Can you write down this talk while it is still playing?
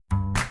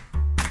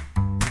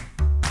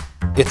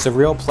It's a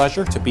real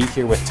pleasure to be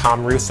here with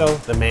Tom Russo,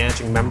 the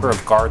managing member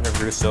of Gardner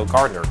Russo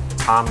Gardner.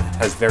 Tom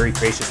has very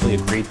graciously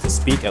agreed to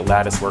speak at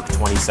Lattice Work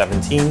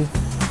 2017,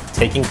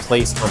 taking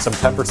place on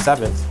September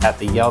 7th at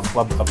the Yale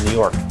Club of New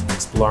York,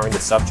 exploring the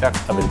subject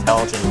of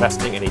intelligent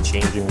investing in a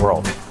changing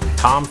world.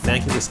 Tom,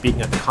 thank you for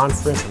speaking at the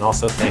conference, and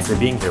also thanks for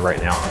being here right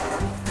now.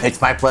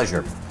 It's my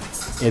pleasure.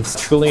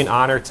 It's truly an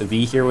honor to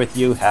be here with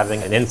you,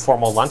 having an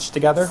informal lunch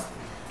together.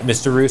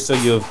 Mr. Russo,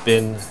 you have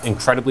been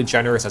incredibly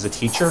generous as a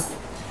teacher.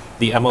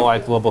 The MOI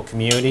Global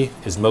community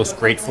is most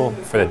grateful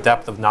for the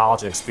depth of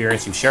knowledge and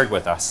experience you've shared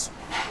with us.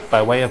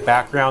 By way of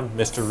background,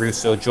 Mr.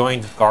 Russo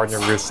joined Gardner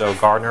Russo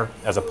Gardner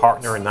as a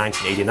partner in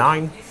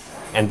 1989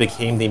 and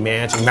became the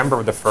managing member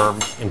of the firm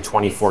in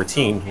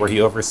 2014, where he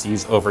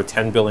oversees over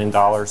 $10 billion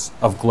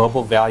of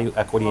global value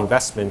equity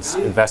investments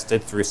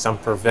invested through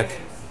Semper-Vic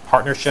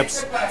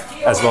partnerships,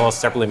 as well as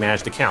separately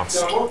managed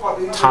accounts.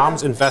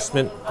 Tom's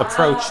investment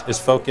approach is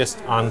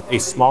focused on a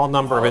small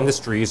number of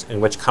industries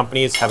in which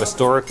companies have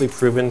historically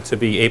proven to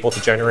be able to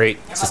generate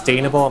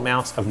sustainable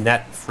amounts of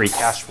net free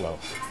cash flow.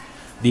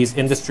 These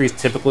industries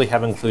typically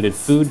have included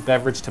food,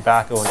 beverage,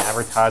 tobacco, and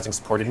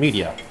advertising-supported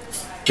media.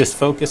 This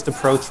focused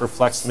approach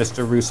reflects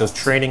Mr. Russo's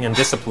training and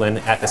discipline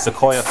at the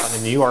Sequoia Fund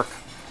in New York,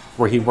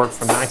 where he worked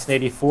from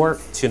 1984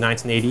 to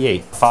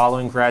 1988,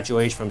 following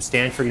graduation from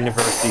Stanford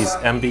University's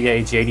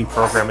MBA JD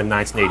program in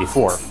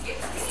 1984.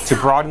 To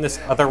broaden this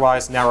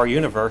otherwise narrow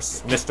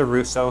universe, Mr.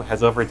 Russo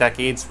has over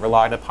decades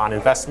relied upon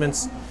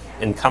investments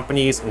in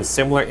companies in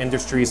similar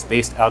industries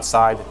based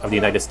outside of the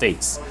United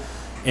States.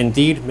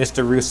 Indeed,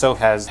 Mr. Russo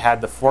has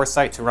had the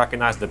foresight to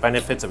recognize the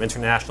benefits of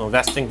international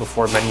investing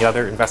before many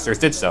other investors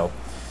did so.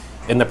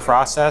 In the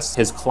process,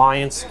 his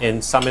clients,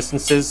 in some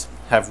instances,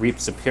 have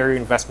reaped superior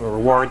investment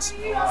rewards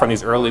from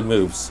these early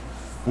moves.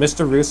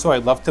 Mr. Russo,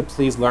 I'd love to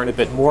please learn a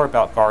bit more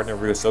about Gardner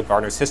Russo,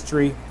 Gardner's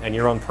history, and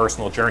your own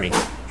personal journey.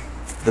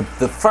 The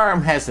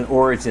firm has an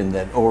origin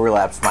that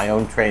overlaps my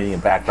own training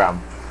and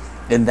background,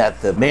 in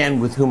that the man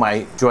with whom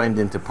I joined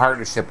into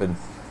partnership in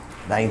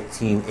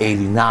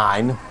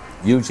 1989,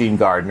 Eugene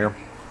Gardner,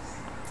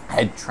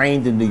 had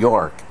trained in New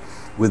York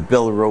with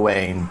Bill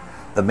Ruane,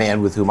 the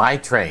man with whom I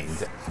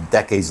trained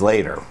decades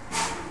later.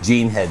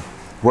 Gene had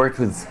worked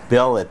with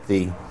Bill at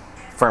the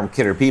firm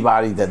Kidder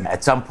Peabody. Then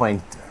at some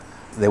point,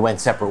 they went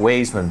separate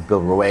ways when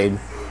Bill Ruane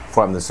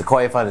formed the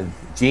Sequoia Fund, and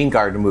Gene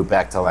Gardner moved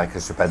back to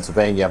Lancaster,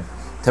 Pennsylvania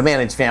to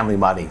manage family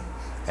money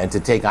and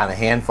to take on a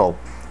handful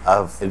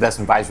of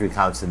investment advisory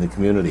accounts in the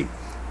community.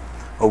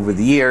 Over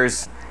the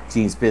years,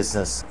 Gene's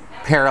business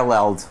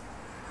paralleled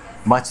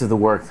much of the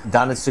work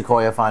done at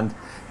Sequoia Fund,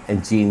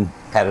 and Gene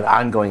had an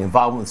ongoing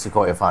involvement with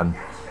Sequoia Fund,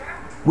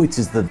 which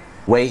is the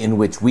way in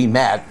which we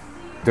met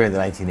during the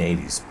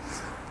 1980s.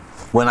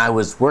 When I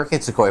was working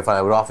at Sequoia Fund,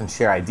 I would often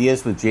share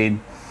ideas with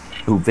Gene,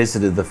 who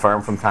visited the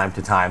firm from time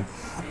to time,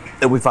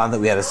 and we found that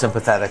we had a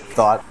sympathetic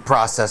thought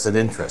process and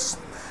interest.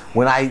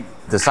 When I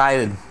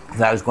decided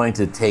that I was going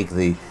to take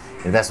the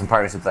investment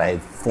partnership that I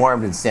had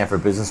formed in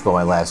Stanford Business School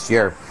my last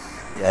year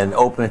and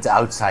open it to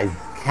outside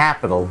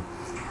capital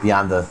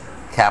beyond the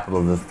capital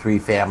of the three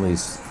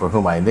families for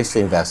whom I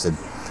initially invested,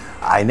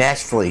 I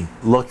naturally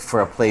looked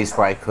for a place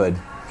where I could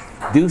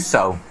do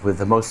so with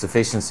the most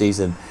efficiencies,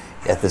 and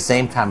at the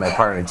same time my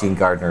partner Gene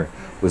Gardner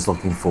was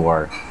looking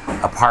for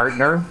a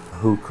partner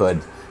who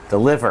could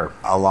deliver,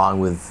 along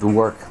with the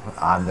work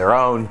on their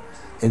own,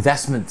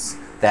 investments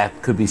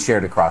that could be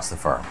shared across the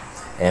firm.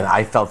 And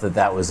I felt that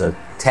that was a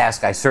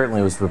task I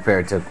certainly was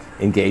prepared to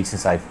engage,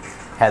 since I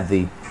had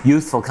the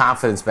youthful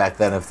confidence back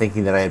then of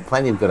thinking that I had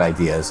plenty of good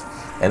ideas.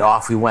 And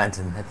off we went,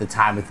 and at the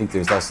time I think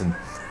there's less than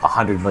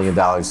 $100 million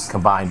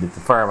combined at the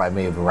firm. I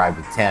may have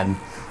arrived at 10,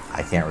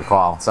 I can't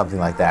recall, something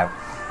like that.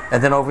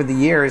 And then over the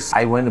years,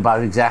 I went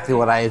about exactly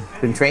what I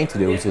had been trained to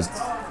do, which is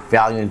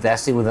value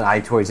investing with an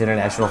eye towards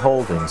international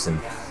holdings. And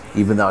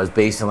even though I was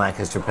based in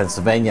Lancaster,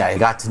 Pennsylvania, I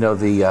got to know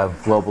the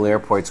global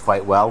airports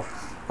quite well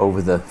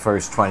over the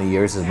first 20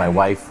 years, as my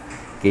wife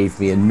gave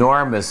me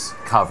enormous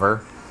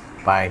cover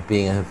by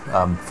being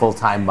a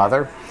full-time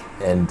mother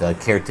and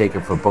caretaker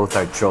for both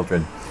our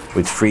children,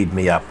 which freed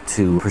me up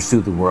to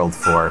pursue the world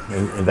for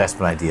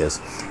investment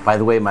ideas. By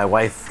the way, my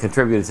wife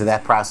contributed to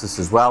that process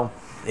as well,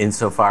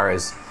 insofar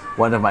as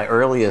one of my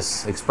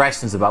earliest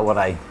expressions about what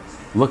I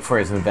look for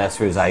as an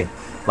investor is I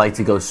like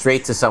to go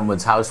straight to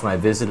someone's house when I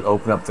visit,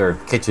 open up their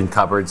kitchen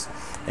cupboards,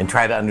 and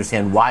try to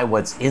understand why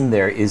what's in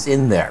there is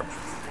in there.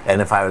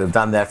 And if I would have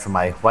done that for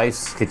my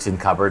wife's kitchen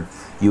cupboard,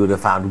 you would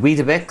have found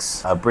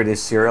Weetabix, a British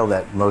cereal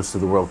that most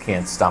of the world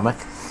can't stomach.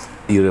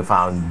 You would have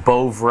found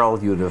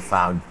Bovril, you would have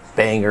found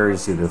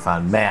Bangers, you would have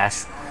found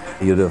MASH,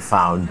 you would have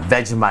found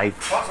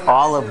Vegemite,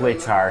 all of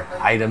which are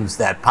items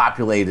that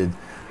populated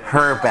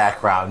her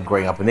background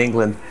growing up in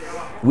England.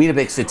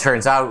 Weetabix, it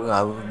turns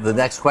out, the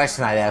next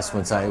question I'd ask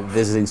when I'm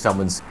visiting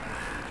someone's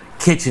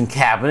kitchen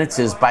cabinets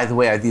is, by the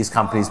way, are these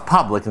companies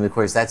public? And of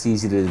course, that's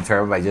easy to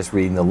determine by just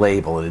reading the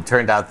label. And it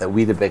turned out that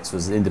Weetabix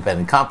was an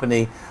independent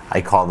company.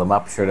 I called them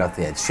up, sure enough,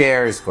 they had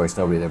shares. Of course,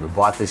 nobody had ever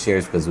bought the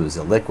shares because it was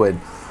illiquid.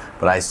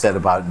 But I set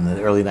about in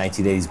the early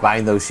 1980s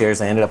buying those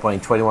shares. I ended up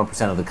owning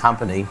 21% of the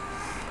company.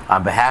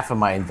 On behalf of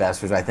my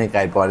investors, I think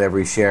I bought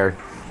every share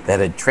that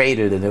had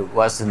traded, and it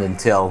wasn't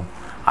until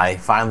I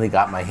finally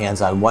got my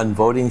hands on one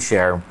voting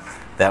share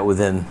that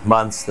within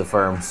months the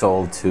firm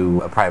sold to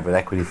a private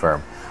equity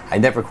firm. I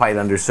never quite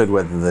understood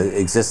whether the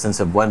existence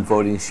of one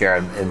voting share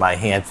in my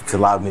hands, which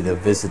allowed me to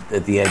visit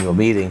at the annual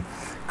meeting,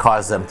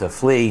 caused them to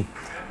flee.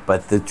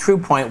 But the true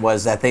point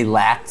was that they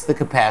lacked the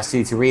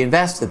capacity to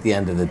reinvest at the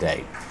end of the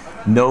day.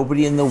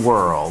 Nobody in the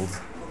world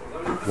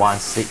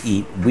wants to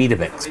eat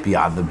Weetabix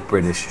beyond the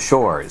British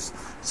shores.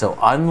 So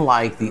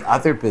unlike the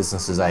other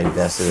businesses I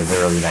invested in the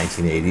early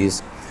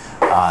 1980s,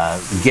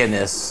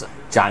 Guinness,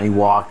 Johnny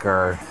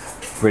Walker,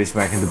 British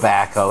American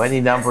Tobacco,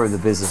 any number of the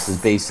businesses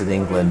based in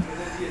England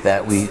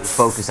that we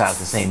focused on at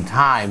the same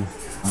time,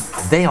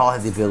 they all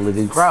had the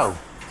ability to grow.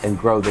 And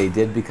grow they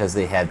did because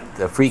they had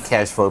the free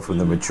cash flow from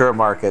the mature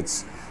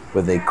markets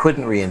where they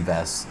couldn't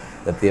reinvest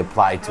that they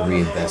applied to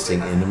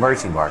reinvesting in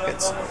emerging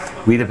markets.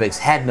 Weetabix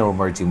had no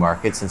emerging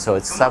markets, and so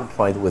at some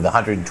point with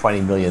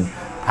 120 million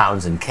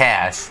pounds in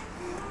cash,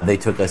 they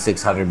took a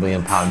 600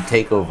 million pound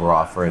takeover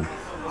offer, and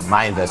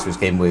my investors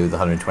came away with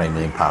 120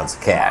 million pounds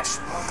of cash.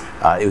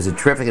 It was a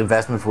terrific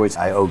investment for which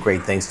I owe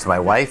great thanks to my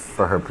wife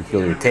for her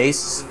peculiar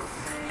tastes,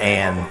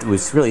 and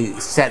which really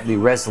set me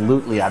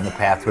resolutely on the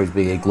path towards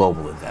being a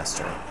global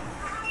investor.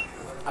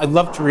 I'd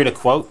love to read a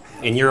quote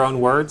in your own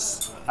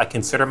words. I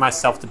consider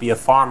myself to be a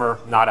farmer,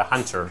 not a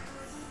hunter.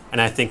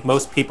 And I think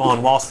most people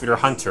on Wall Street are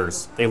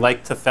hunters. They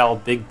like to fell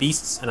big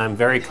beasts, and I'm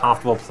very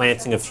comfortable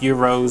planting a few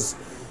rows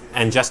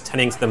and just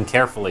tending to them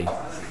carefully.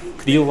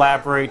 Could you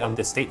elaborate on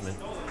this statement?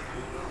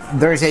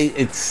 There's an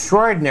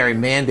extraordinary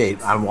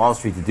mandate on Wall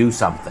Street to do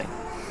something,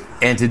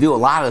 and to do a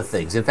lot of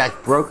things. In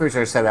fact, brokers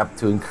are set up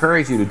to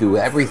encourage you to do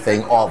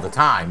everything all the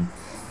time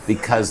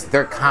because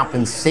their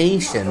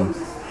compensation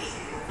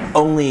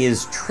only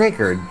is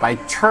triggered by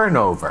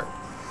turnover.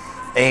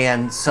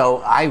 And so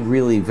I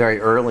really very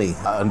early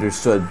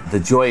understood the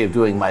joy of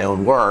doing my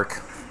own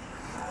work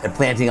and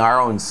planting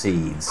our own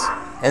seeds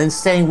and then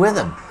staying with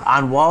them.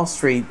 On Wall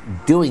Street,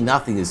 doing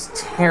nothing is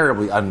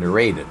terribly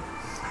underrated.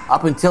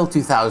 Up until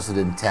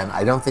 2010,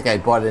 I don't think I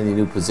bought any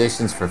new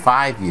positions for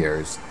 5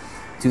 years.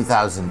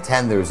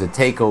 2010, there was a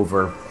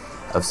takeover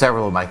of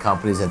several of my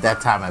companies. At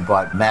that time, I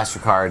bought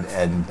MasterCard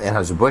and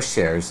Anheuser-Busch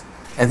shares.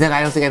 And then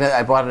I don't think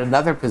I bought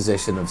another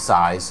position of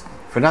size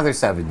for another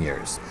 7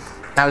 years.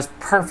 I was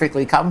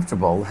perfectly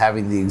comfortable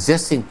having the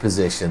existing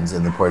positions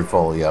in the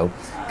portfolio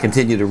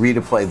continue to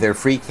redeploy their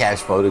free cash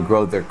flow to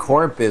grow their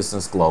core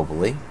business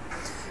globally.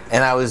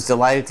 And I was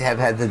delighted to have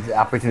had the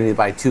opportunity to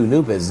buy two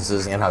new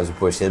businesses,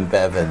 Anheuser-Busch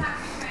InBev and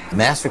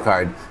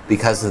MasterCard,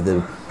 because of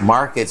the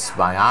market's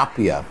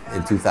myopia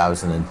in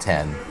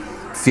 2010,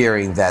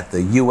 fearing that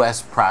the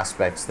U.S.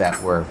 prospects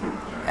that were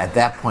at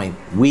that point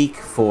weak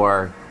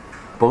for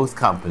both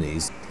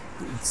companies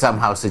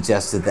somehow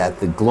suggested that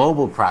the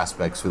global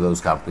prospects for those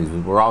companies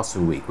were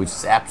also weak, which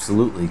is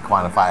absolutely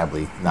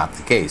quantifiably not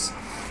the case.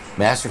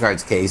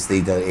 MasterCard's case,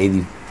 they did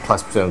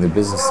 80+% of their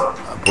business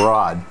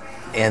abroad,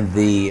 and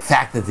the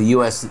fact that the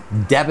U.S.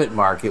 debit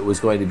market was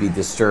going to be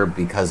disturbed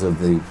because of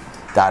the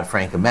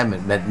Dodd-Frank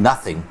Amendment meant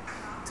nothing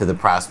to the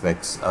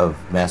prospects of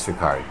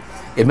MasterCard.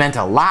 It meant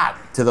a lot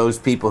to those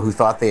people who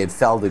thought they had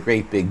felled a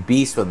great big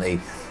beast when they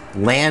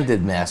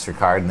landed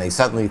MasterCard, and they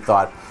suddenly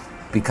thought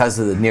because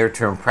of the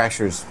near-term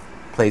pressures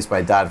placed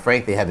by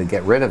Dodd-Frank, they had to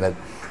get rid of it.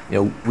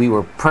 You know, we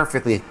were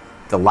perfectly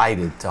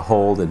delighted to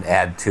hold and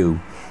add to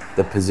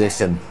the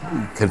position,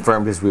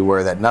 confirmed as we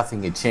were that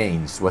nothing had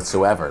changed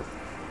whatsoever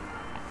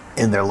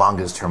in their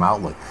longest term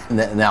outlook. And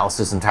the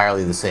analysis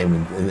entirely the same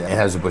in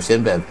Anheuser-Busch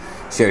InBev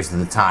shares at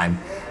the time,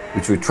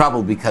 which were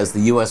troubled because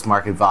the U.S.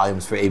 market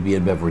volumes for AB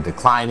InBev were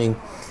declining.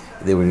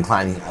 They were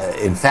declining,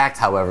 in fact,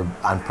 however,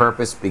 on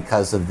purpose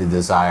because of the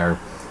desire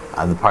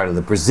on the part of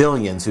the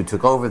Brazilians who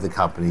took over the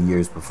company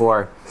years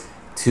before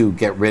to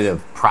get rid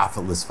of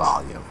profitless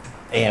volume.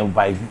 And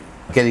by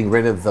getting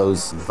rid of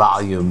those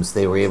volumes,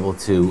 they were able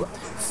to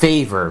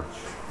favor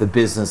the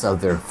business of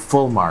their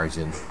full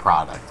margin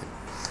product.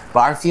 But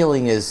our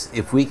feeling is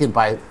if we can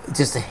buy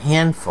just a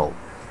handful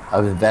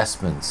of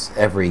investments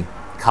every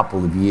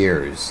couple of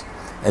years,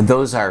 and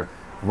those are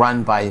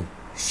run by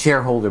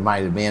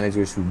shareholder-minded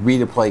managers who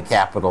redeploy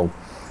capital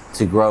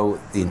to grow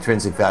the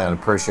intrinsic value on a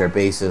per-share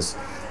basis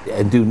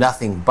and do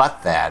nothing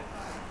but that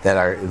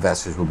our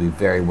investors will be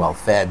very well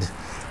fed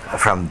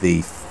from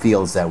the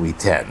fields that we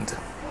tend.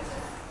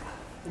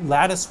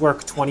 Lattice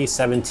Work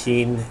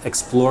 2017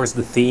 explores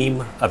the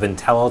theme of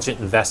intelligent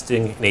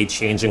investing in a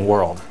changing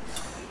world.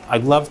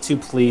 I'd love to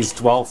please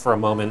dwell for a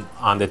moment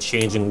on the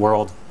changing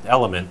world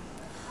element.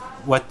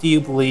 What do you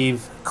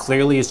believe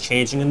clearly is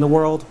changing in the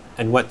world,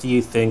 and what do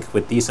you think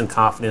with decent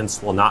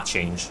confidence will not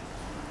change?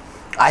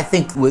 I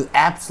think with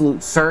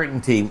absolute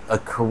certainty a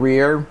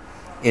career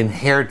in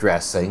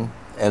hairdressing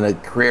and a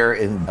career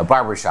in a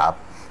barbershop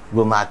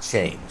will not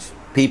change.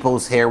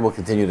 People's hair will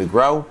continue to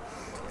grow.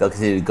 They'll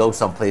continue to go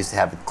someplace to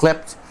have it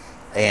clipped.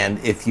 And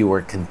if you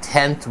were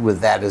content with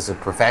that as a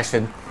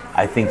profession,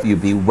 I think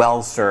you'd be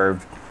well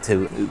served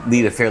to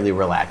lead a fairly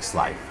relaxed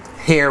life.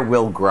 Hair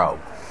will grow.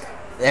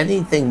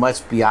 Anything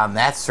much beyond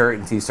that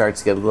certainty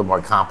starts to get a little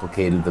more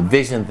complicated. The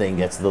vision thing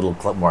gets a little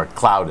more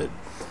clouded.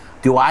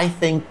 Do I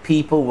think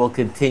people will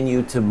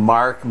continue to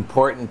mark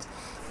important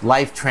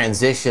life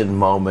transition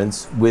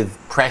moments with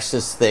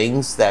precious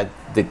things that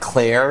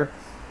declare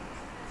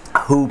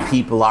who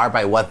people are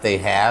by what they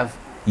have?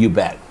 You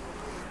bet.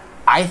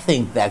 I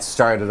think that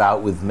started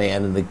out with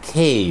man in the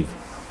cave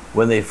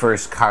when they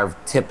first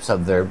carved tips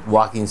of their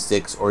walking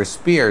sticks or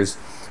spears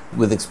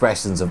with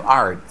expressions of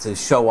art to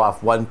show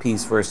off one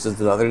piece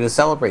versus another to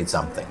celebrate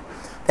something.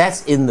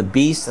 That's in the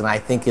beast, and I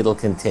think it'll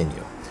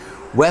continue.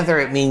 Whether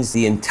it means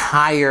the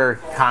entire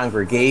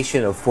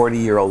congregation of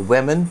 40-year-old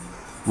women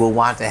will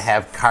want to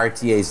have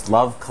Cartier's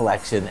Love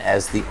Collection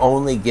as the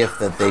only gift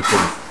that they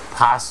could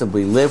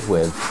possibly live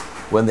with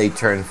when they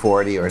turn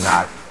 40 or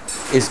not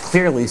is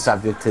clearly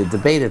subject to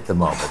debate at the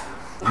moment.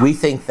 We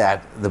think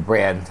that the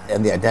brand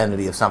and the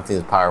identity of something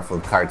as powerful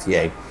as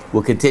Cartier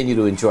will continue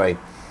to enjoy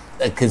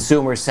a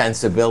consumer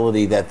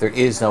sensibility that there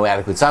is no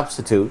adequate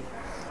substitute,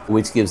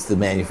 which gives the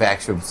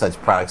manufacturer of such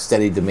products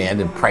steady demand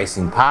and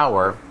pricing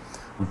power.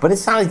 But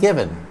it's not a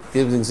given. To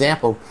give an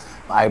example,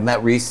 I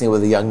met recently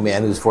with a young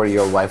man whose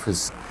 40-year-old wife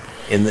was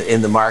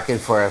in the market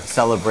for a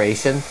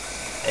celebration,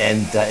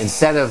 and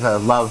instead of a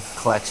Love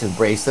Collection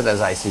bracelet,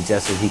 as I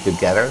suggested he could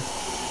get her,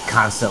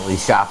 constantly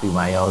shopping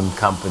my own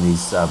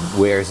company's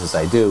wares as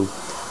I do,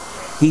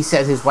 he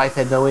said his wife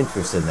had no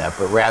interest in that,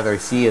 but rather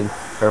she and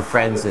her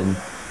friends in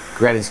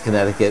Greenwich,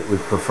 Connecticut would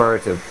prefer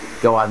to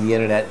go on the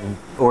internet and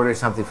order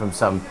something from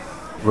some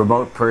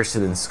remote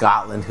person in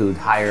Scotland who'd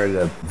hired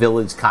a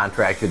village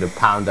contractor to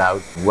pound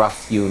out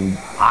rough-hewn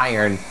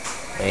iron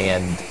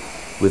and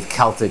with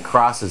Celtic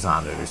crosses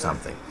on it or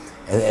something.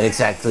 And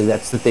exactly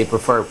that's what they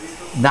prefer,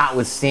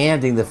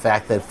 notwithstanding the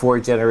fact that 4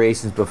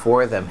 generations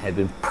before them had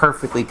been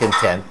perfectly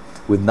content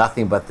with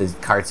nothing but the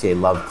Cartier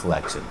Love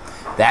Collection.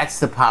 That's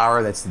the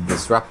power, that's the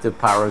disruptive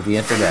power of the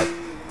internet,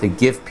 to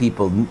give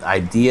people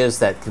ideas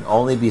that can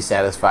only be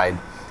satisfied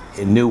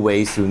in new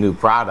ways through new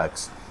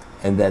products,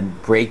 and then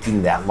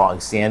breaking that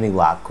long-standing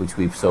lock which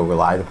we've so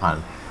relied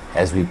upon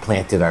as we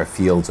planted our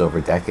fields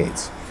over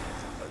decades.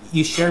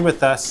 You shared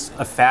with us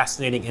a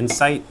fascinating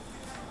insight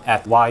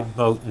at Wide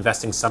Moat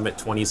Investing Summit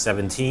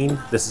 2017.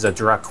 This is a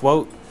direct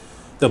quote.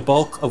 "The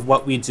bulk of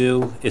what we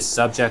do is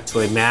subject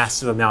to a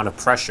massive amount of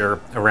pressure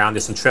around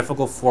the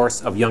centrifugal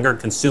force of younger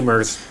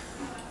consumers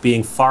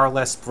being far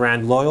less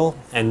brand loyal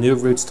and new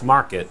routes to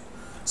market,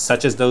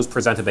 such as those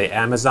presented by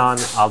Amazon,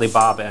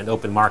 Alibaba, and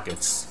open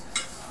markets."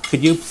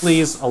 Could you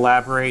please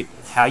elaborate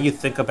how you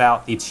think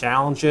about the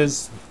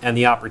challenges and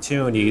the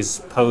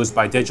opportunities posed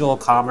by digital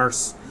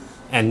commerce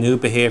and new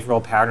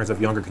behavioral patterns of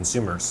younger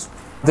consumers?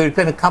 There's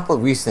been a couple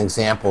of recent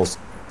examples.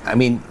 I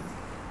mean,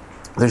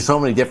 there's so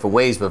many different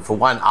ways, but for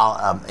one,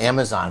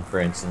 Amazon, for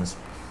instance,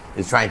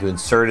 is trying to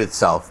insert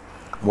itself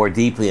more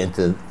deeply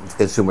into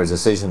consumer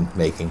decision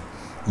making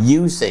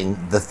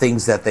using the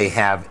things that they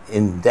have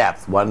in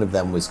depth. One of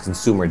them was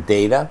consumer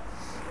data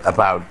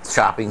about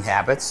shopping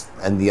habits,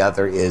 and the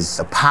other is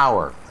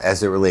power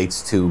as it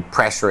relates to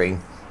pressuring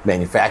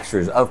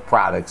manufacturers of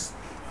products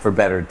for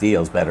better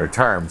deals, better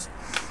terms.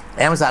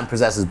 Amazon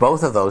possesses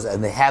both of those,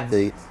 and they have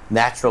the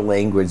natural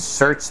language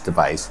search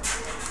device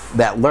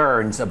that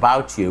learns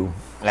about you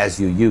as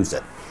you use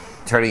it.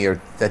 Turning your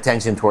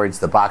attention towards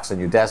the box on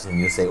your desk, and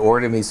you say,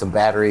 "Order me some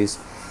batteries,"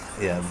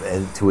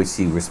 and to which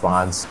he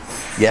responds,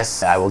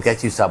 "Yes, I will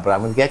get you some, but I'm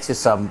going to get you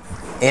some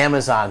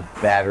Amazon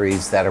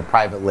batteries that are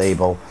private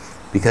label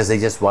because they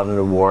just won an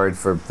award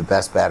for the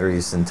best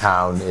batteries in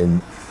town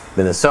in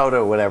Minnesota,"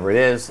 or whatever it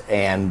is,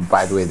 and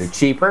by the way, they're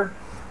cheaper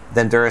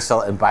than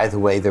Duracell, and by the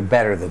way, they're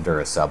better than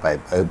Duracell by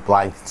a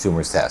blind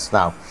consumer's test.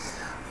 Now,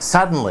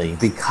 suddenly,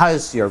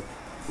 because you're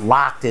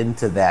locked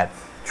into that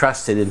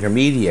trusted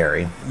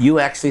intermediary, you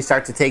actually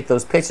start to take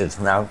those pitches.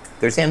 Now,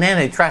 there's an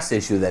antitrust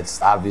issue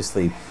that's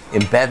obviously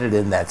embedded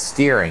in that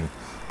steering,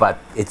 but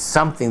it's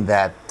something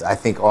that I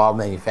think all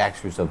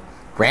manufacturers of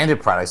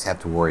branded products have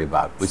to worry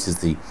about, which is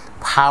the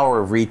power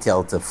of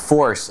retail to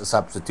force a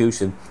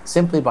substitution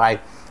simply by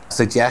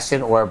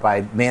suggestion or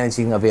by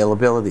managing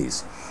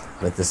availabilities.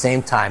 But at the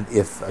same time,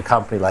 if a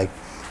company like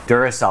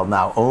Duracell,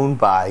 now owned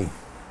by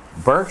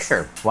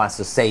Berkshire, wants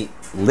to stay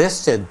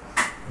listed,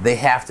 they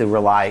have to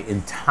rely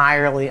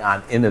entirely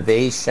on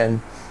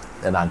innovation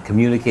and on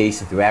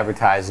communication through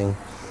advertising,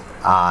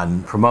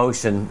 on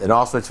promotion, and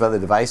all sorts of other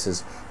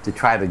devices to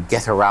try to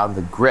get around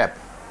the grip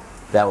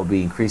that will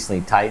be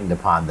increasingly tightened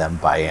upon them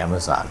by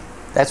Amazon.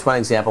 That's one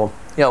example.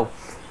 You know,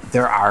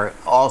 there are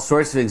all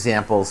sorts of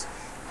examples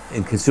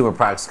in consumer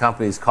products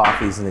companies.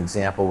 Coffee is an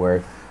example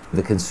where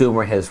the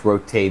consumer has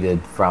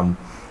rotated from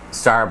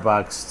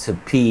Starbucks to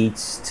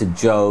Pete's to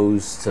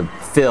Joe's to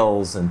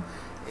Phil's and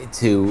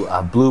to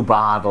Blue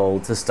Bottle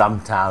to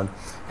Stumptown.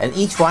 And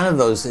each one of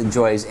those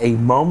enjoys a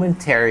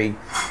momentary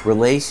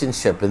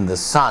relationship in the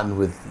sun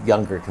with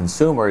younger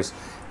consumers,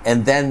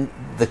 and then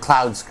the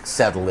clouds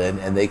settle in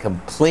and they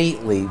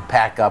completely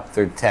pack up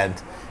their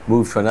tent,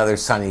 move to another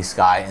sunny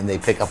sky, and they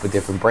pick up a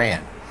different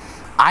brand.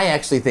 I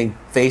actually think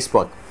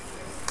Facebook,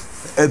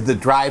 the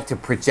drive to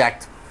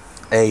project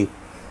a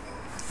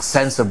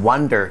sense of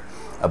wonder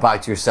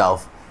about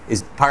yourself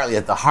is partly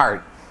at the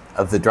heart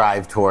of the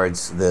drive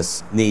towards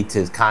this need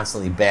to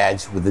constantly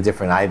badge with a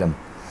different item.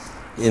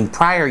 In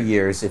prior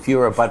years, if you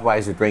were a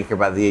Budweiser drinker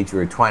by the age you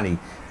were 20,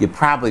 you're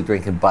probably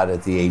drinking Bud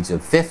at the age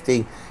of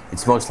 50.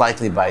 It's most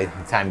likely by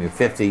the time you're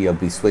 50, you'll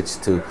be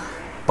switched to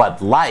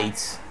Bud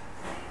Light.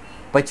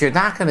 But you're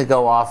not going to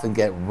go off and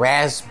get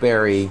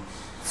raspberry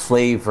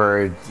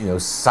flavored,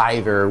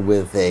 cider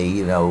with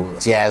a,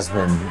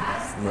 jasmine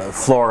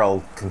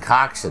floral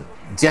concoction.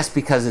 Just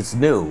because it's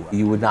new,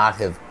 you would not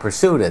have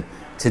pursued it.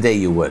 Today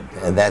you would.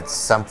 And that's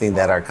something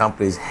that our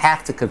companies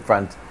have to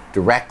confront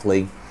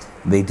directly.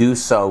 They do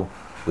so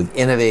with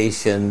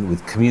innovation,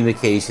 with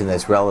communication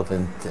that's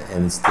relevant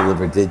and it's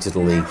delivered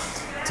digitally,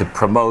 to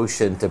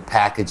promotion, to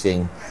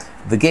packaging.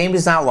 The game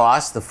is not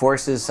lost. The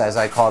forces, as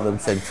I call them,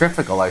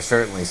 centrifugal, are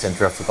certainly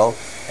centrifugal.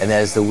 And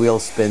as the wheel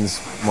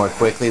spins more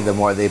quickly, the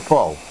more they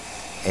pull.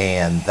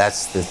 And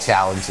that's the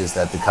challenges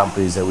that the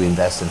companies that we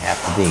invest in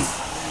have to meet.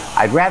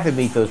 I'd rather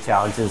meet those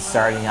challenges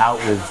starting out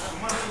with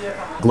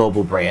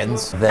global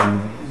brands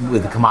than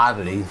with a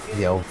commodity,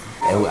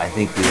 and I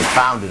think we have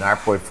found in our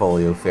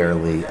portfolio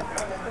fairly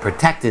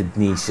protected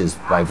niches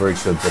by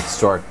virtue of the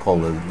historic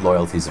pull and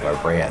loyalties of our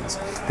brands.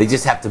 They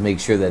just have to make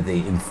sure that they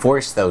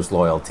enforce those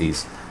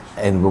loyalties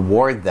and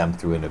reward them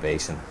through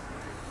innovation.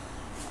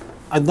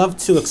 I'd love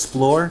to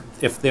explore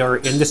if there are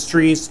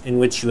industries in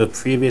which you have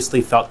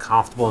previously felt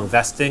comfortable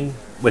investing,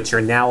 which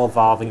are now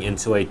evolving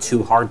into a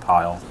too hard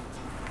pile.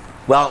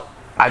 Well,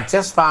 I've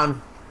just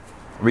found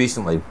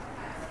recently,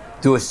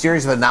 through a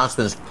series of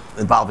announcements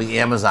involving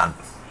Amazon,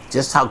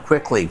 just how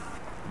quickly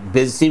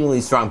seemingly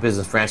strong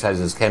business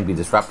franchises can be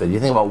disrupted. You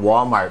think about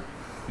Walmart.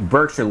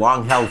 Berkshire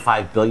long held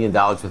 $5 billion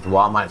with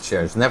Walmart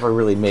shares, never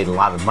really made a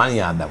lot of money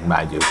on them,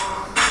 mind you.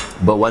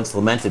 But once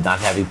lamented not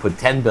having put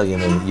 $10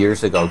 billion in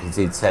years ago because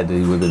he'd said that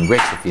he would have been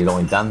rich if he had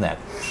only done that.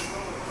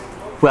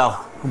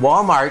 Well,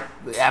 Walmart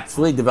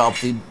absolutely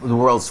developed the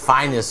world's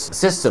finest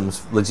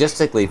systems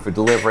logistically for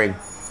delivering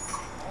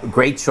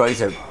great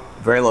choice at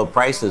very low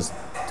prices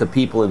to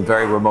people in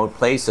very remote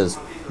places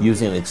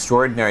using an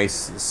extraordinary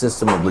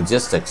system of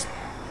logistics,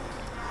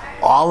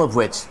 all of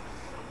which,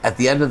 at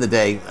the end of the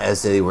day,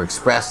 as they were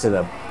expressed in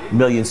a 1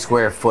 million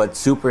square foot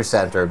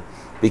supercenter,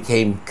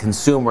 became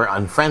consumer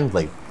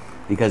unfriendly.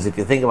 Because if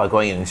you think about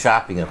going in and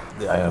shopping at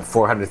a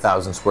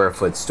 400,000 square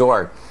foot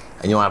store,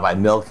 and you want to buy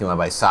milk, you want to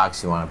buy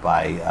socks, you want to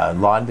buy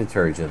lawn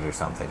detergent or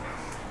something,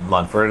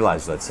 lawn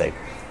fertilizer, let's say,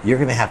 you're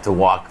going to have to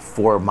walk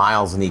 4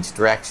 miles in each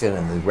direction,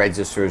 and the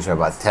registers are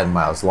about 10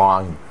 miles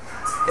long.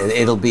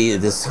 It'll be a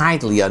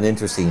decidedly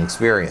uninteresting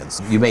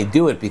experience. You may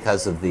do it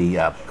because of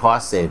the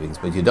cost savings,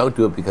 but you don't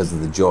do it because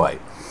of the joy.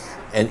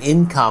 And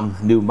in-come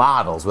new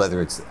models,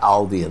 whether it's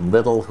Aldi and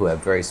Lidl, who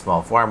have very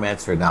small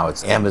formats, or now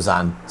it's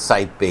Amazon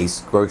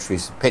site-based grocery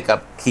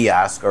pickup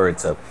kiosk, or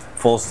it's a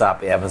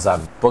full-stop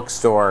Amazon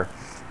bookstore,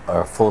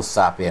 or a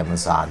full-stop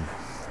Amazon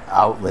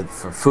outlet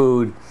for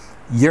food,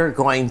 you're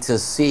going to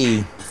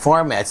see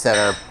formats that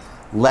are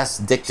less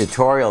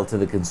dictatorial to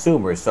the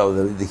consumer.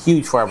 So the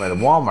huge format of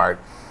Walmart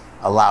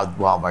allowed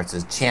Walmart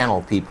to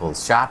channel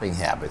people's shopping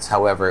habits.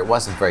 However, it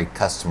wasn't very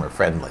customer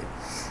friendly.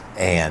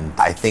 And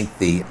I think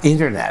the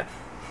internet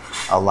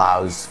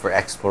allows for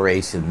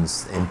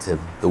explorations into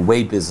the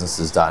way business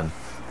is done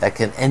that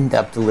can end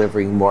up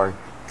delivering more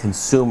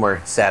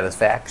consumer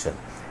satisfaction.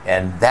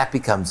 And that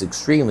becomes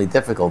extremely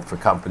difficult for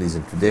companies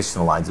in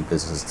traditional lines of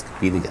business to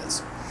compete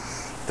against.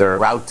 Their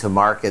route to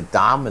market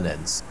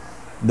dominance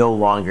no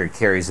longer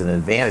carries an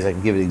advantage. I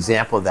can give you an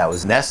example of that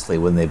was Nestle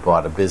when they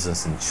bought a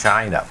business in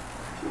China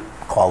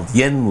called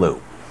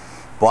Yinlu.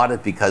 Bought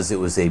it because it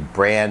was a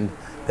brand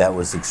that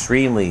was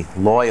extremely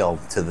loyal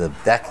to the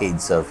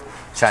decades of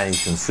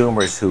Chinese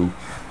consumers who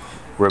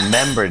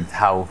remembered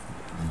how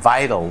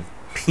vital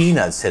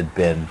peanuts had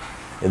been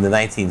in the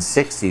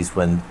 1960s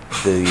when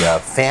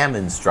the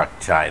famine struck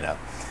China.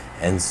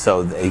 And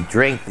so a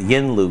drink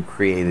Yinlu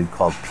created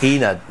called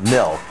peanut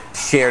milk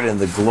shared in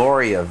the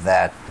glory of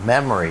that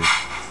memory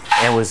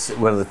and was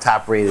one of the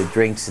top-rated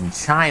drinks in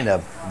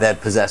China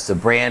that possessed a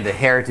brand, a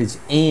heritage,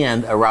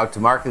 and a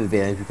route-to-market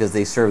advantage because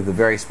they served the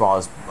very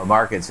smallest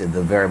markets in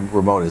the very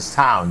remotest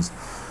towns.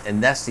 And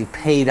Nestle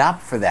paid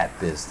up for that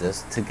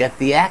business to get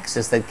the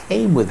access that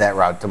came with that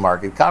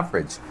route-to-market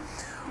coverage.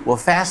 Well,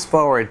 fast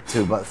forward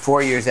to about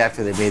 4 years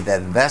after they made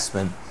that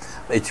investment,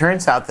 it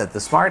turns out that the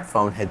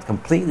smartphone had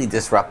completely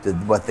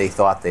disrupted what they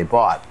thought they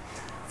bought.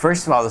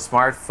 First of all, the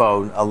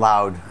smartphone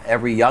allowed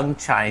every young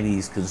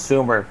Chinese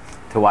consumer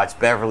to watch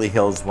Beverly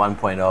Hills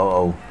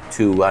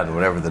 1.0021,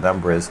 whatever the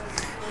number is.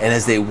 And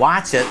as they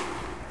watch it,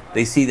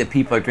 they see that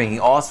people are drinking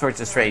all sorts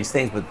of strange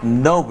things, but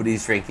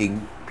nobody's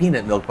drinking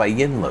peanut milk by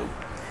Yinlu.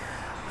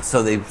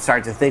 So they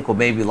start to think, well,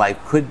 maybe life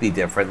could be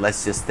different.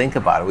 Let's just think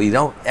about it. We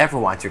don't ever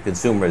want your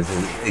consumers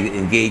to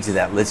engage in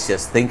that let's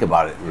just think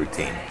about it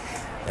routine.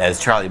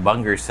 As Charlie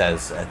Munger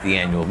says at the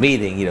annual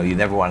meeting, you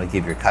never want to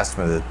give your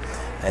customer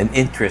an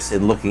interest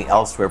in looking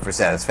elsewhere for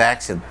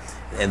satisfaction.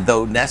 And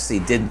though Nestle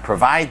didn't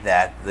provide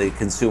that, the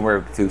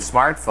consumer through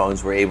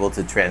smartphones were able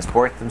to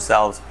transport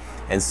themselves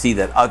and see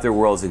that other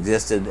worlds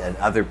existed and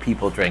other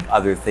people drank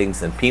other things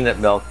than peanut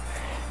milk.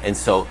 And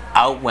so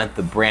out went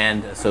the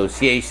brand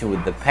association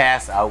with the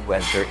past, out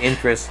went their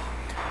interest.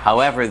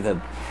 However,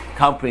 the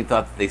company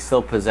thought that they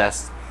still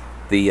possessed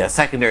the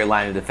secondary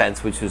line of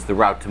defense, which was the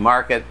route to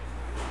market.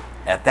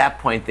 At that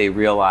point, they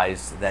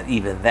realized that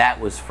even that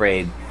was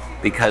frayed,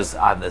 because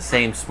on the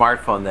same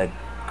smartphone that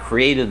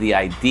created the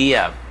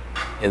idea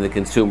in the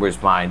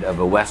consumer's mind of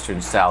a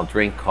Western-style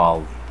drink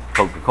called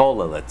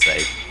Coca-Cola, let's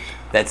say,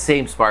 that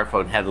same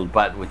smartphone had a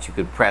button which you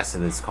could press,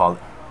 and it's called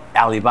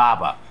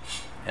Alibaba.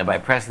 And by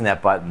pressing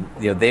that button,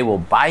 they will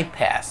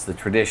bypass the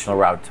traditional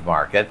route to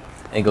market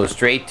and go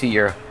straight to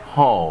your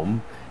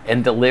home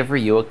and deliver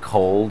you a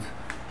cold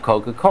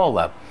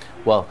Coca-Cola.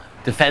 Well,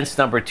 defense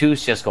number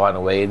 2's just gone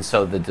away, and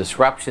so the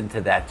disruption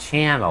to that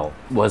channel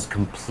was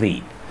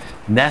complete.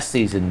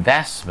 Nestle's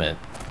investment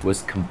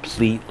was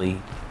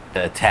completely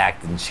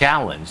attacked and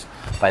challenged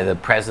by the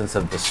presence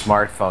of the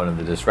smartphone and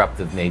the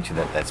disruptive nature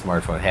that that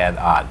smartphone had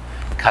on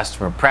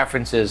customer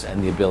preferences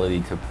and the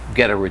ability to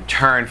get a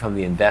return from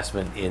the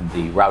investment in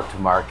the route to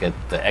market,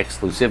 the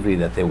exclusivity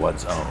that they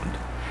once owned.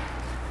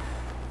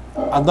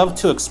 I'd love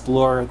to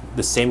explore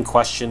the same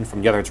question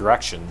from the other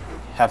direction.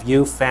 Have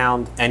you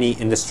found any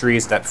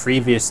industries that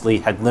previously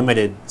had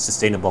limited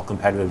sustainable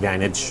competitive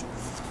advantage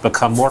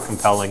become more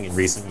compelling in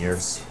recent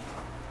years?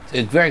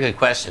 It's a very good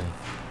question.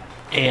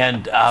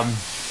 And,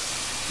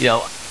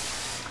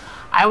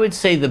 I would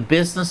say the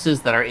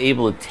businesses that are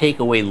able to take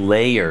away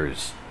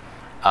layers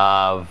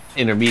of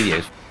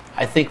intermediaries.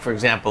 I think, for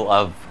example,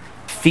 of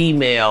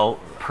female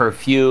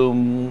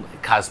perfume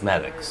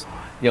cosmetics.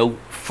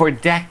 For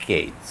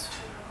decades,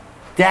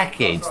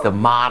 the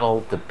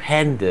model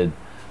depended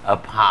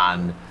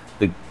upon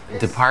the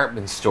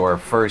department store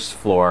first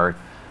floor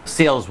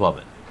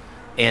saleswoman.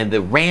 And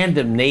the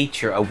random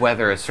nature of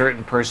whether a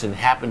certain person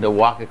happened to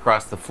walk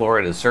across the floor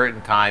at a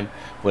certain time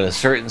when a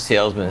certain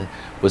salesman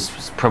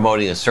was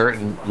promoting a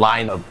certain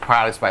line of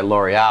products by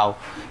L'Oreal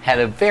had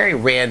a very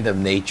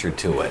random nature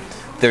to it.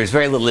 There's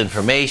very little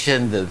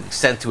information. The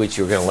extent to which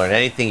you're going to learn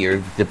anything,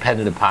 you're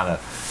dependent upon a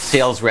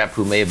sales rep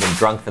who may have been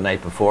drunk the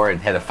night before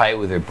and had a fight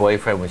with her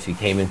boyfriend when she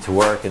came into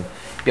work. And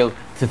to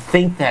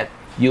think that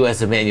you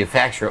as a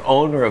manufacturer,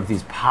 owner of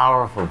these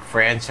powerful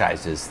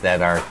franchises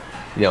that are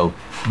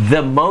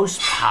the most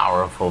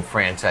powerful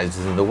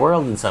franchises in the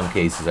world in some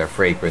cases are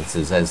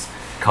fragrances, as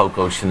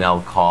Coco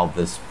Chanel called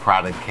this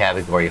product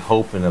category,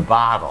 hope in a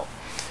bottle.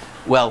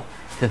 Well,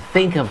 to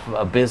think of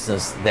a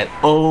business that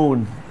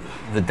owned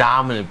the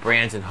dominant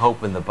brands and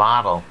hope in the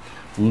bottle,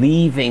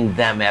 leaving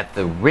them at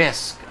the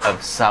risk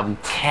of some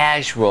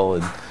casual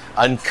and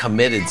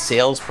uncommitted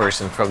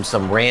salesperson from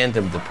some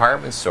random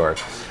department store,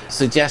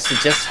 suggested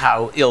just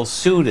how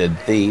ill-suited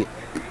the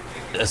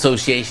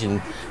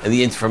association and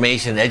the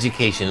information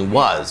education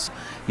was.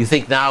 You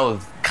think now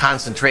of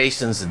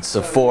concentrations in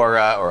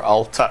Sephora or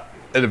Ulta,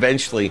 and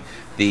eventually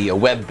the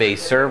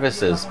web-based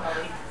services,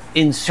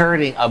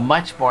 inserting a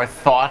much more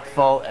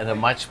thoughtful and a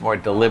much more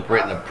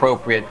deliberate and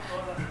appropriate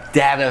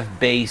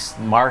data-based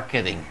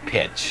marketing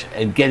pitch,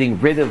 and getting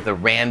rid of the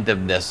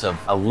randomness of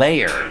a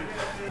layer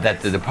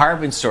that the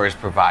department stores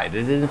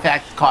provided, and in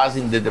fact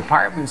causing the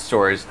department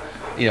stores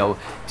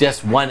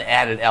just one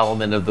added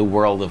element of the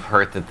world of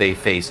hurt that they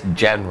face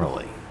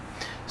generally.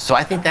 So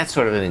I think that's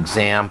sort of an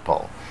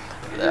example.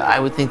 I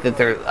would think that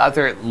there are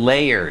other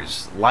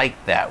layers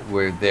like that,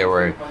 where there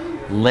were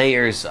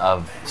layers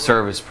of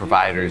service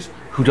providers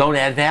who don't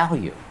add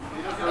value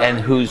and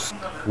whose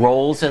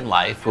roles in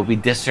life will be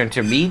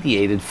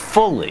disintermediated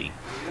fully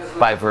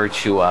by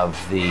virtue of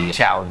the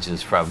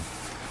challenges from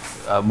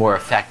more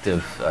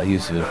effective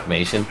use of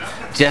information.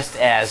 Just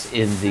as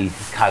in the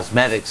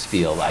cosmetics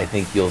field, I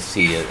think you'll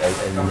see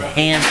an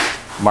enhanced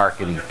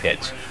marketing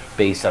pitch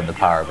based on the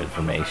power of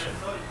information.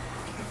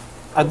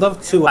 I'd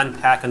love to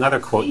unpack another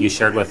quote you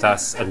shared with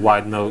us at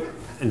Wide Moat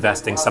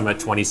Investing Summit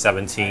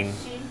 2017.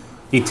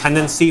 The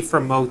tendency for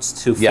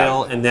moats to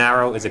fill and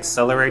narrow is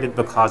accelerated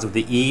because of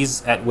the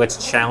ease at which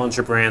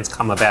challenger brands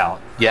come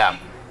about. Yeah.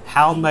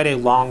 How might a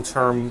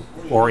long-term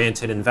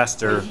oriented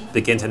investor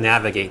begin to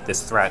navigate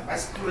this threat?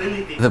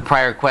 The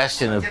prior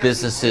question of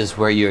businesses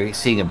where you're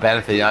seeing a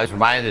benefit, I was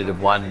reminded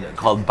of one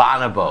called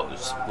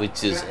Bonobos,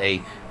 which is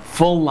a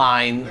full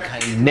line,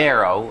 kind of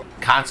narrow,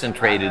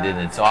 concentrated in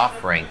its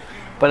offering,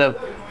 but a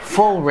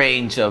full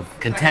range of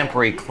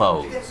contemporary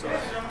clothes.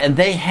 And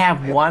they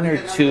have 1 or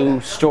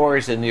 2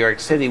 stores in New York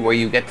City where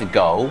you get to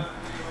go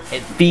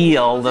and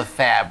feel the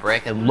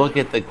fabric and look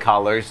at the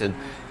colors and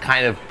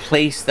kind of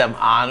place them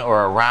on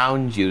or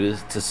around you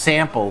to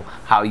sample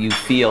how you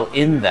feel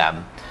in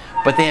them.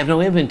 But they have no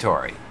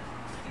inventory.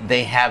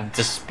 They have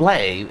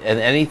display, and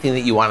anything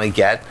that you want to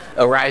get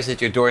arrives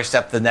at your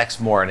doorstep the next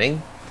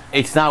morning.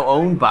 It's now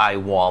owned by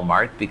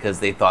Walmart because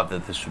they thought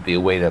that this would be a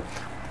way to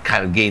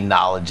kind of gain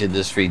knowledge,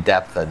 industry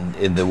depth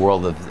in the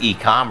world of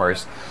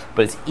e-commerce.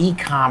 But it's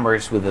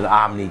e-commerce with an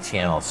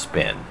omni-channel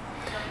spin.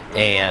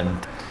 And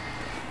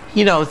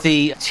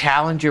the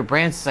challenger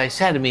brands, as I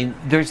said,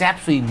 there's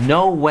absolutely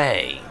no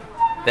way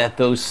that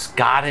those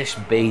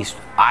Scottish-based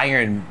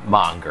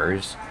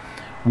ironmongers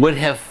would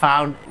have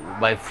found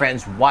my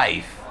friend's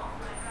wife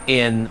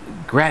in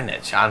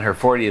Greenwich on her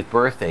 40th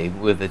birthday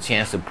with a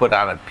chance to put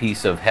on a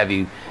piece of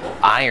heavy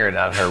iron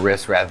on her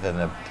wrist rather than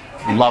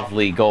a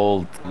lovely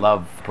gold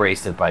love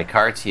bracelet by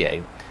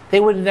Cartier, they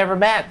would have never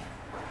met.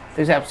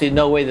 There's absolutely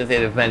no way that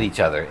they'd have met each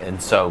other.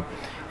 And so,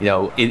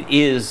 it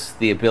is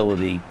the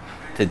ability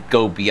to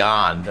go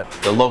beyond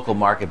the local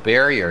market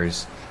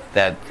barriers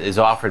that is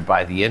offered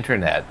by the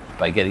internet,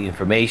 by getting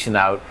information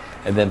out,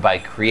 and then by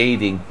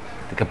creating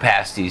the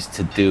capacities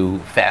to do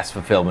fast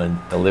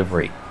fulfillment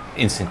delivery,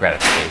 instant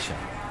gratification.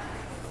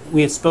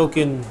 We had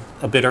spoken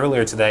a bit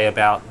earlier today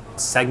about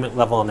segment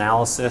level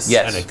analysis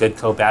Yes. and a good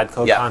co, bad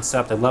co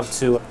concept. I'd love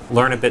to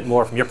learn a bit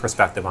more from your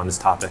perspective on this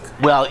topic.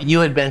 Well, you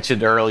had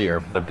mentioned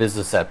earlier a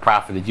business that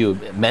profited you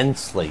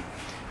immensely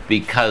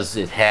because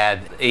it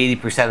had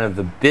 80% of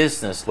the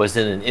business was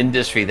in an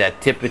industry that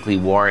typically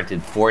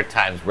warranted 4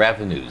 times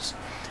revenues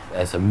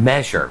as a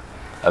measure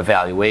of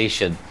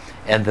valuation.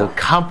 And the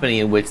company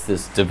in which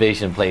this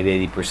division played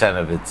 80%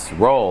 of its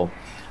role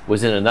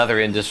was in another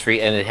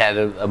industry, and it had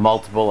a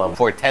multiple of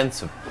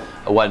 4/10 of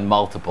one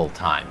multiple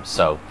times.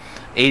 So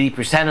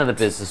 80% of the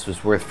business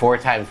was worth 4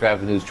 times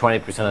revenues,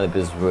 20% of the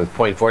business was worth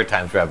 0.4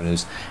 times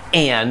revenues,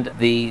 and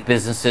the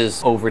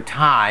businesses over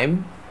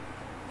time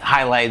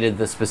highlighted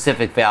the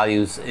specific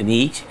values in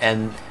each,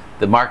 and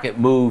the market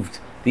moved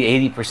the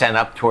 80%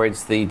 up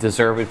towards the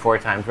deserved 4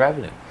 times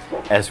revenue.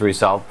 As a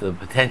result, the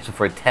potential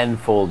for a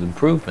 10-fold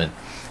improvement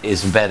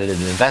is embedded in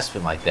an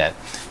investment like that.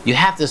 You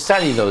have to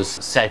study those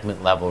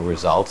segment level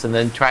results and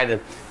then try to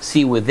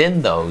see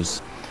within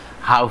those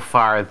how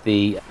far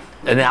the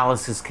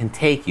analysis can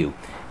take you.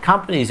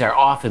 Companies are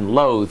often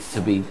loath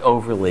to be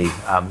overly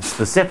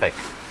specific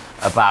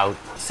about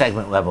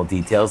segment level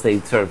details. They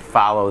sort of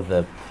follow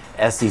the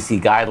SEC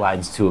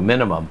guidelines to a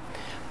minimum,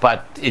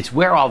 but it's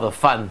where all the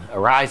fun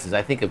arises.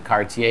 I think of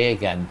Cartier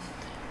again,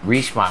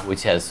 Richemont,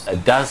 which has a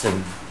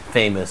dozen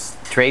famous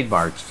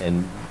trademarks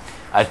and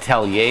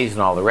ateliers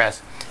and all the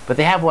rest, but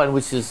they have one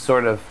which is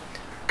sort of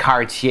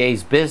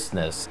Cartier's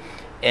business,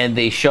 and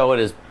they show it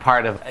as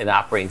part of an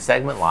operating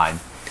segment line.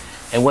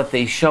 And what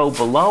they show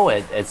below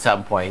it at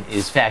some point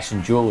is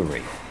fashion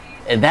jewelry.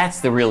 And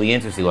that's the really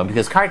interesting one,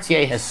 because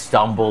Cartier has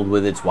stumbled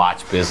with its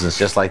watch business,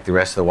 just like the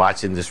rest of the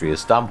watch industry has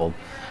stumbled.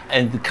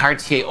 And the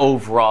Cartier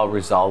overall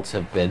results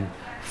have been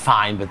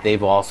fine, but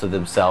they've also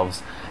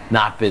themselves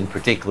not been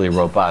particularly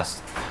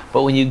robust.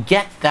 But when you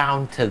get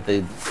down to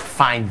the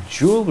fine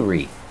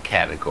jewelry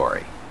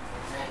category,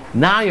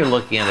 now you're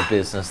looking at a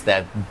business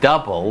that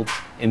doubled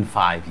in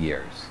 5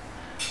 years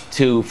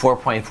to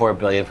 4.4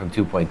 billion from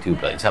 2.2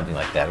 billion, something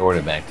like that, order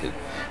of magnitude.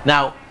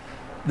 Now,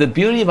 the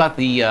beauty about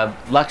the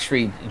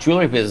luxury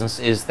jewelry business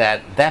is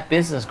that that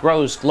business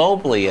grows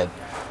globally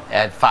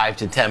at 5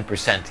 to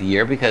 10% a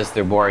year, because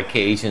there are more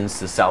occasions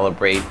to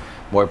celebrate,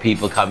 more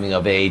people coming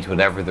of age,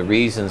 whatever the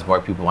reasons,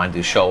 more people wanting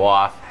to show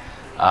off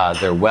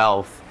their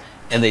wealth.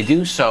 And they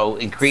do so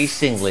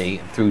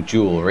increasingly through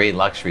jewelry,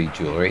 luxury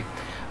jewelry.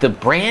 The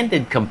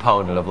branded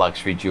component of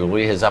luxury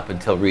jewelry has up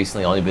until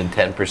recently only been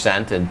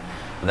 10%, and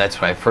that's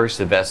when I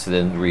first invested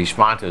in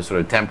Richemont. It was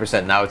sort of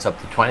 10%, now it's up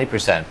to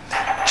 20%.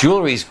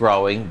 Jewelry's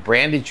growing,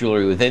 branded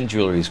jewelry within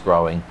jewelry is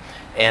growing,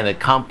 and a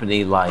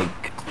company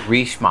like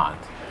Richemont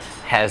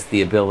has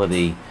the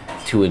ability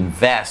to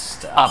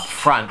invest up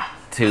front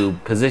to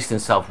position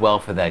itself well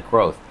for that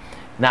growth.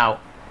 Now,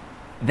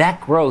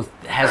 that growth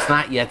has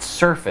not yet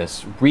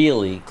surfaced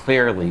really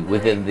clearly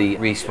within the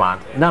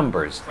Richemont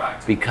numbers,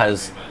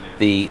 because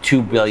the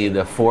 2 billion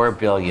to 4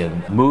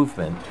 billion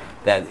movement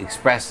that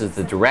expresses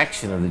the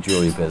direction of the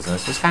jewelry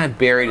business is kind of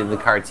buried in the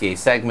Cartier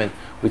segment,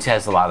 which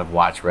has a lot of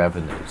watch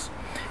revenues.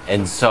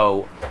 And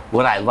so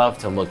what I love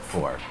to look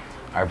for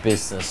are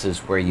businesses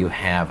where you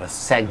have a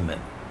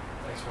segment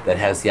that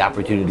has the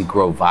opportunity to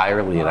grow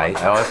virally. And I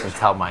often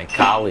tell my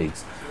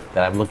colleagues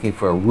that I'm looking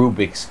for a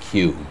Rubik's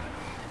Cube.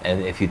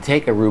 And if you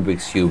take a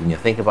Rubik's Cube and you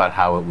think about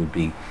how it would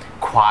be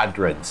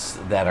quadrants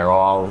that are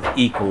all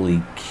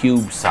equally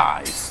cube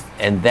size,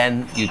 and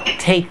then you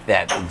take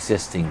that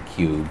existing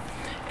cube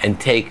and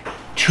take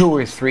 2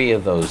 or 3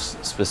 of those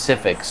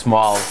specific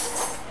small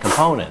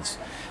components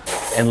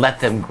and let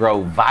them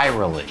grow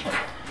virally,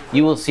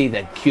 you will see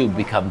that cube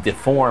become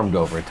deformed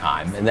over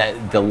time, and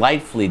that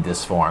delightfully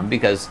disformed,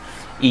 because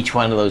each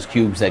one of those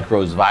cubes that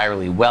grows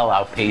virally, well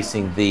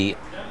outpacing the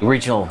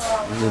original,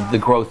 the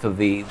growth of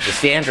the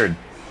standard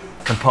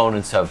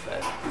components of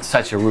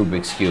such a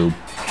Rubik's Cube,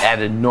 at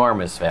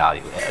enormous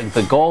value.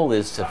 The goal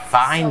is to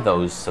find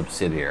those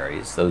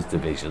subsidiaries, those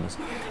divisions,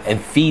 and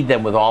feed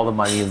them with all the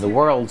money in the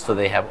world so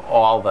they have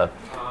all the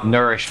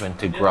nourishment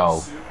to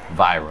grow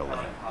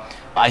virally.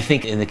 I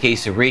think in the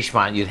case of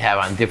Richemont, you'd have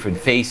on different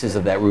faces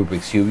of that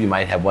Rubik's Cube, you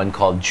might have one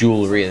called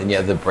jewelry, and then you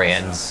have the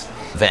brands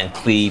Van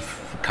Cleef,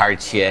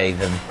 Cartier,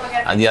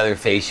 then on the other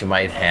face you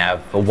might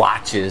have the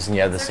watches, and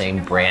you have the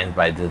same brand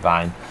by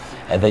design,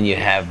 and then you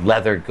have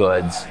leather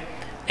goods.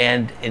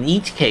 And in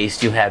each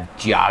case, you have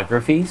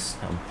geographies.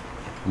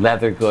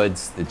 Leather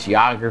goods, the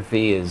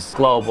geography is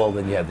global.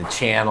 Then you have the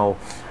channel.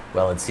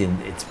 Well,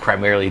 it's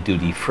primarily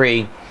duty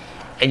free.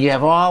 And you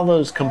have all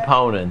those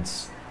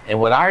components, and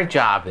what our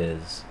job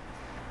is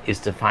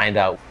to find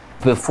out,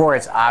 before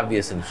it's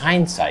obvious in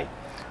hindsight,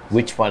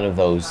 which one of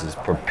those is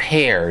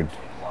prepared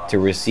to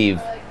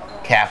receive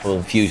capital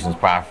infusions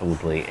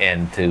profitably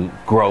and to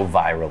grow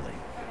virally.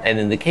 And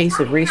in the case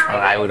of Richemont,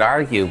 I would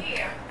argue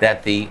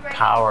that the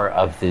power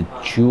of the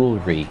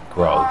jewelry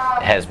growth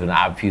has been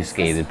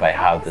obfuscated by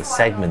how the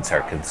segments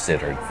are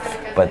considered,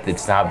 but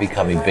it's now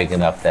becoming big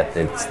enough that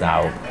it's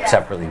now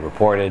separately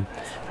reported,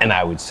 and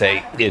I would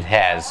say it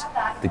has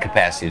the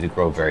capacity to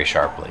grow very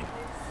sharply.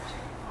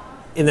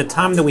 In the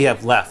time that we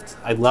have left,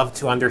 I'd love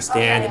to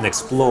understand and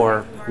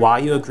explore why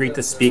you agreed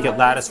to speak at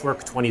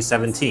Latticework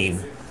 2017.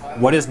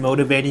 What is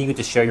motivating you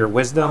to share your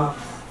wisdom,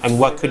 and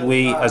what could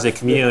we as a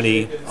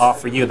community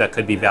offer you that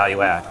could be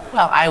value add?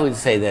 Well, I would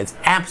say that's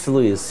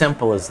absolutely as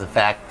simple as the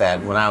fact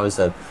that when I was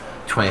a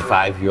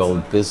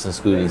 25-year-old business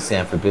student at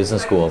Stanford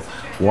Business School,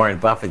 Warren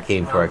Buffett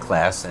came to our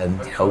class, and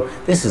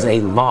this is a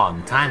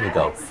long time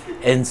ago,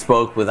 and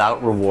spoke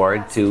without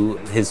reward to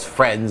his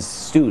friend's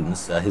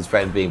students, his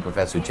friend being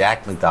Professor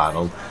Jack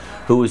McDonald,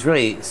 who was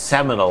really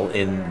seminal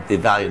in the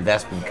value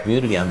investment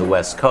community on the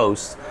West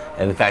Coast,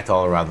 and in fact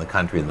all around the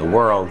country and the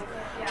world,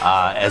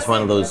 as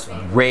one of those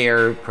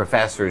rare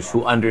professors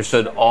who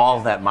understood all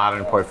that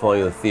modern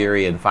portfolio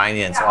theory and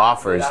finance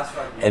offers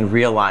and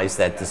realized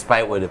that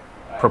despite what it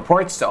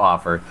purports to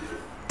offer,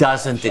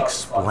 doesn't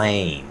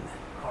explain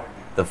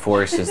the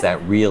forces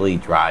that really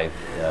drive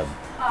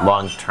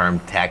long-term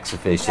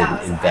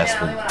tax-efficient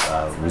investment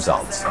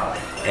results.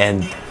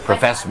 And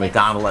Professor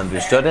McDonald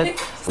understood it.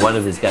 One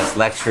of his guest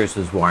lecturers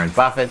was Warren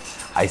Buffett.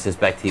 I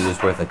suspect he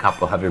was worth a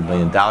couple $100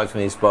 million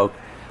when he spoke,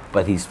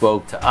 but he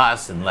spoke to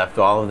us and left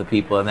all of the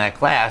people in that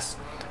class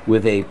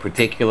with a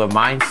particular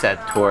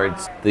mindset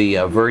towards the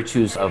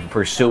virtues of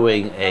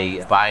pursuing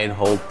a buy and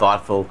hold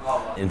thoughtful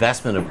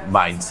investment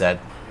mindset.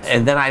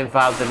 And then I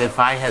vowed that if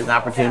I had an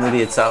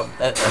opportunity at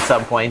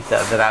some point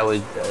that I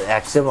would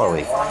act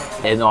similarly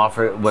and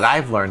offer what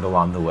I've learned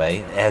along the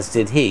way, as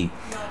did he.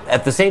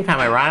 At the same time,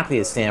 ironically,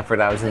 at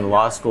Stanford, I was in the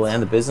law school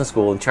and the business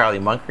school, and Charlie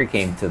Munger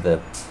came to the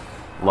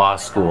law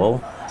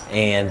school,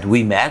 and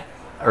we met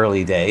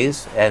early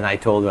days, and I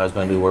told him I was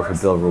going to work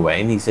for Bill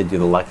Ruane. He said, "You're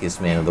the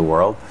luckiest man in the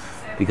world,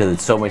 because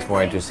it's so much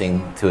more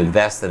interesting to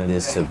invest than it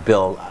is to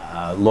bill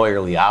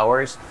lawyerly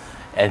hours."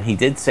 And he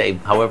did say,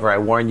 "However, I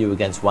warn you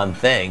against one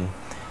thing."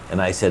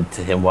 And I said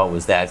to him, "What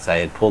was that?" So I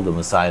had pulled him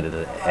aside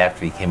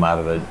after he came out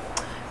of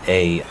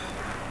a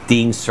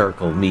dean's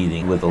circle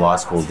meeting with the law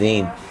school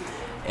dean.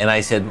 And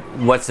I said,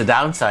 "What's the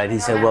downside?" He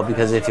said, "Well,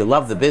 because if you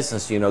love the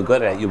business, you're no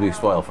good at it, you'll be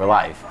spoiled for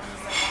life.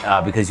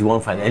 Because you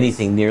won't find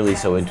anything nearly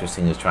so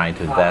interesting as trying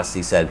to invest."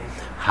 He said,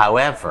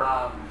 "However,"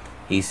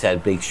 he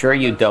said, "make sure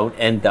you don't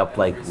end up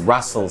like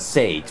Russell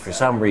Sage." For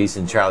some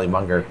reason, Charlie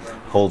Munger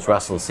holds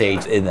Russell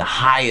Sage in the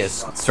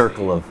highest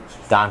circle of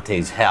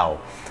Dante's hell,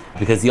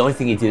 because the only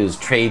thing he did was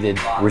traded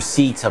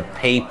receipts of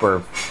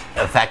paper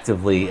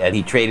effectively, and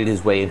he traded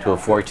his way into a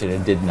fortune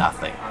and did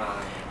nothing.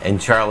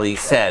 And Charlie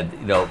said,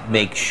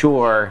 make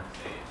sure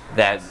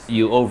that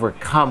you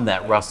overcome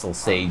that Russell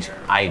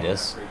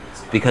Sage-itis,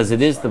 because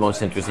it is the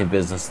most interesting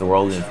business in the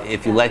world.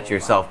 If you let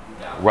yourself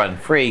run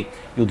free,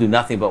 you'll do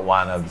nothing but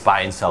want to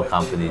buy and sell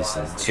companies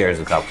and shares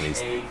of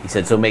companies. He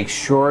said, so make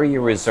sure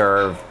you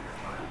reserve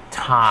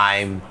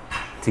time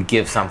to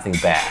give something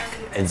back.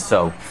 And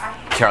so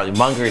Charlie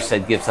Munger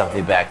said give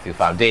something back through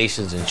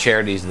foundations and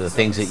charities and the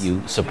things that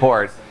you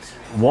support.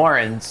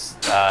 Warren's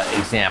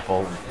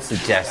example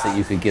suggests that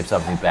you could give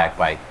something back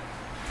by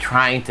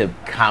trying to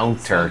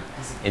counter,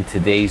 in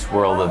today's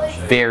world of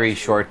very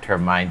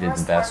short-term minded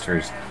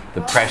investors,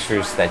 the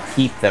pressures that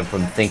keep them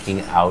from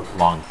thinking out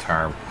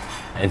long-term.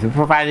 And to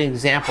provide an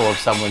example of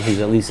someone who's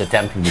at least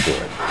attempting to do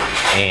it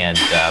and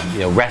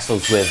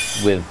wrestles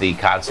with the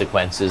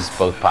consequences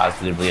both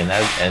positively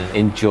and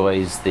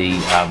enjoys the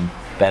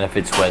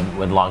benefits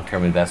when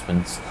long-term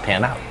investments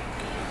pan out.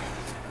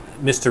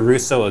 Mr.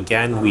 Russo,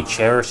 again, we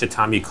cherish the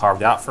time you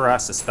carved out for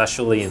us,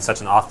 especially in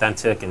such an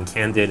authentic and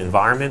candid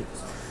environment.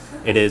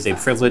 It is a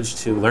privilege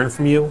to learn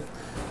from you.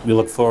 We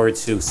look forward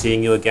to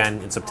seeing you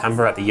again in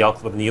September at the Yale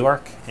Club of New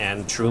York,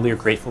 and truly are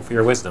grateful for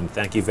your wisdom.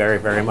 Thank you very,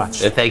 very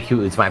much. Thank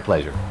you. It's my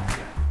pleasure.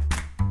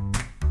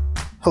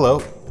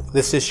 Hello,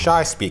 this is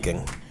Shai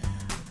speaking.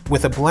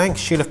 With a blank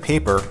sheet of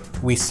paper,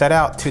 we set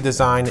out to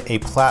design a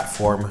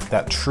platform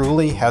that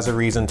truly has a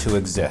reason to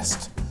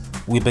exist.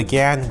 We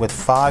began with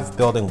 5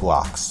 building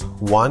blocks.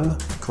 1,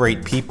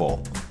 great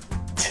people.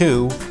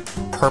 2,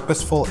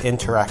 purposeful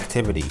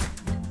interactivity.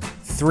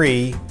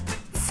 3,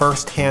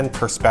 first-hand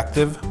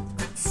perspective.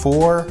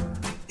 4,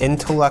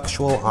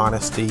 intellectual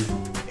honesty.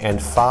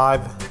 And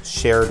 5,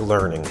 shared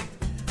learning.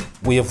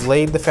 We have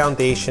laid the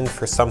foundation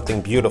for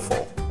something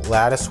beautiful.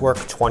 Latticework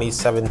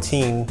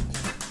 2017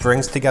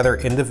 brings together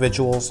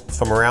individuals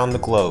from around the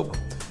globe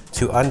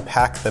to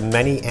unpack the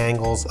many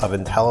angles of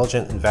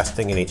intelligent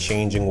investing in a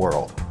changing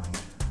world.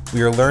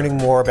 We are learning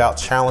more about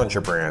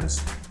challenger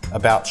brands,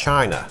 about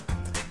China,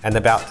 and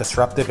about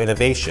disruptive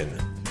innovation.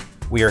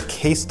 We are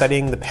case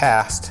studying the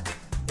past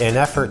in an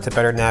effort to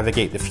better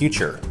navigate the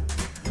future.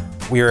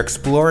 We are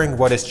exploring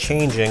what is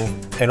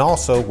changing and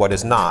also what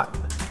is not.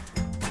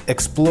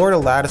 Explore the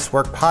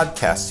Latticework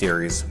podcast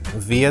series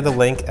via the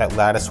link at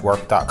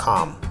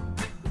latticework.com.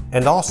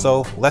 And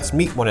also, let's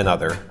meet one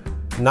another,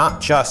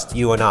 not just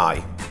you and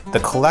I,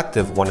 the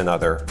collective one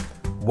another,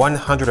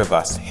 100 of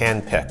us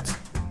handpicked.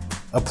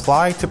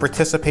 Apply to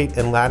participate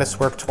in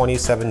Latticework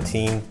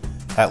 2017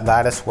 at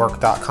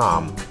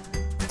latticework.com,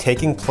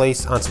 taking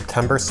place on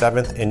September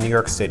 7th in New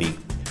York City,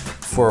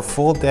 for a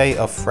full day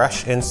of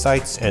fresh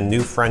insights and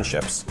new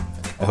friendships.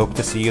 I hope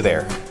to see you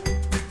there.